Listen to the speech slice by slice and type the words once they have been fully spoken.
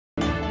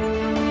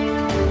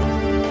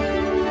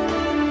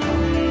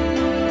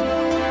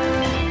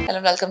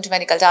and welcome to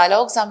Medical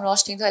Dialogues. I'm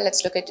Roshni.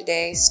 Let's look at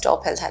today's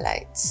top health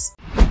highlights.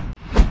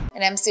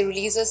 NMC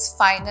releases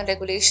final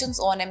regulations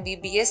on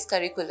MBBS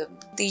curriculum.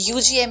 The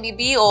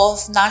UGMEB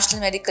of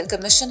National Medical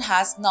Commission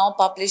has now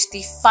published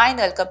the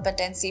final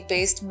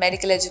Competency-Based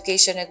Medical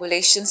Education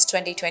Regulations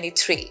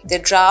 2023. The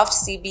draft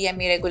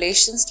CBME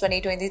Regulations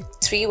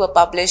 2023 were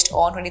published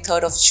on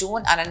 23rd of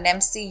June, and an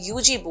NMC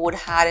UG Board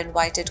had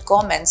invited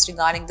comments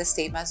regarding the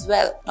same as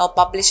well. Now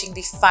publishing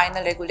the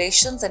final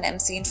regulations,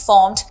 NMC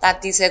informed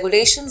that these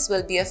regulations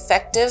will be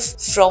effective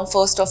from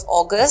 1st of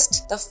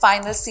August. The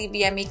final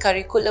CBME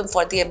curriculum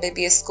for the MBBS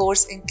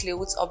course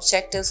includes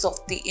objectives of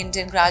the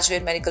Indian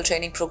Graduate Medical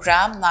Training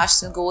Program,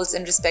 national goals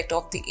in respect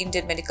of the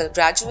Indian medical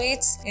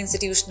graduates,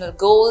 institutional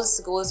goals,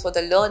 goals for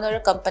the learner,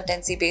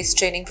 competency-based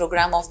training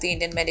program of the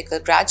Indian medical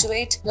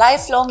graduate,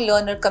 lifelong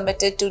learner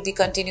committed to the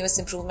continuous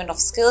improvement of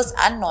skills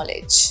and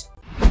knowledge.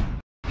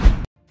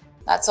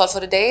 That's all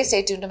for today.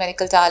 Stay tuned to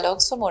Medical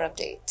Dialogues for more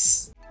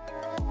updates.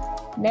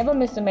 Never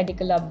miss a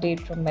medical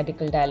update from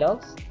Medical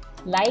Dialogues.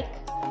 Like,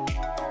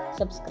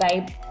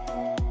 subscribe,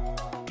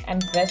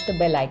 and press the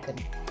bell icon.